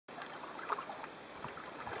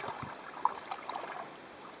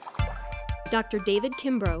Dr. David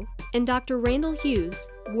Kimbrough and Dr. Randall Hughes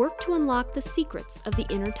work to unlock the secrets of the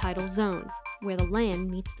intertidal zone, where the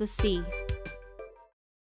land meets the sea.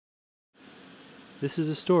 This is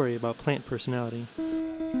a story about plant personality.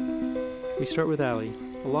 We start with Allie,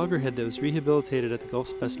 a loggerhead that was rehabilitated at the Gulf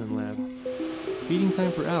Specimen Lab. Feeding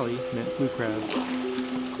time for Allie meant blue crabs.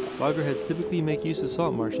 Loggerheads typically make use of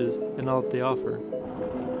salt marshes and all that they offer.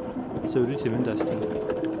 So do Tim and Dusty.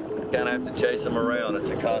 Kind of have to chase them around.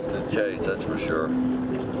 It's a constant chase, that's for sure.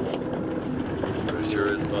 But it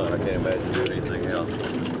sure is fun. I can't imagine doing anything else.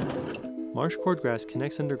 Marsh cordgrass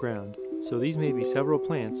connects underground, so these may be several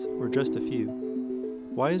plants or just a few.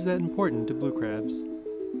 Why is that important to blue crabs?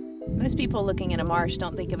 Most people looking in a marsh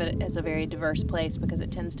don't think of it as a very diverse place because it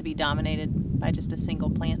tends to be dominated by just a single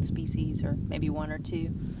plant species or maybe one or two.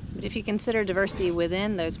 But if you consider diversity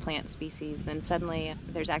within those plant species, then suddenly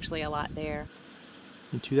there's actually a lot there.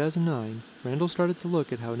 In 2009, Randall started to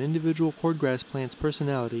look at how an individual cordgrass plant's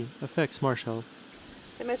personality affects marsh health.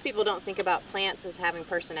 So most people don't think about plants as having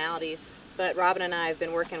personalities, but Robin and I have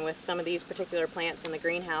been working with some of these particular plants in the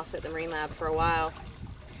greenhouse at the Marine Lab for a while.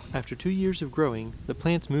 After 2 years of growing, the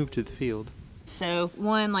plants moved to the field. So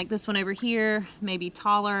one like this one over here may be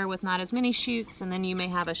taller with not as many shoots, and then you may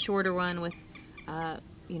have a shorter one with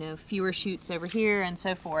fewer shoots over here and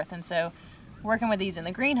so forth. And so working with these in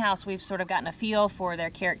the greenhouse, we've sort of gotten a feel for their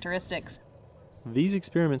characteristics. These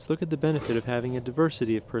experiments look at the benefit of having a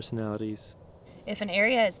diversity of personalities. If an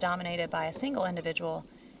area is dominated by a single individual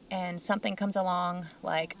and something comes along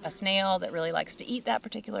like a snail that really likes to eat that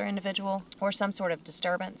particular individual or some sort of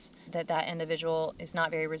disturbance that that individual is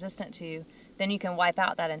not very resistant to, then you can wipe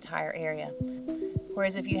out that entire area.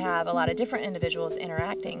 Whereas if you have a lot of different individuals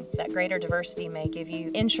interacting, that greater diversity may give you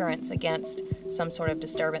insurance against some sort of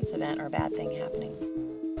disturbance event or bad thing happening.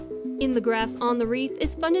 In the Grass on the Reef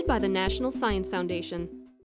is funded by the National Science Foundation.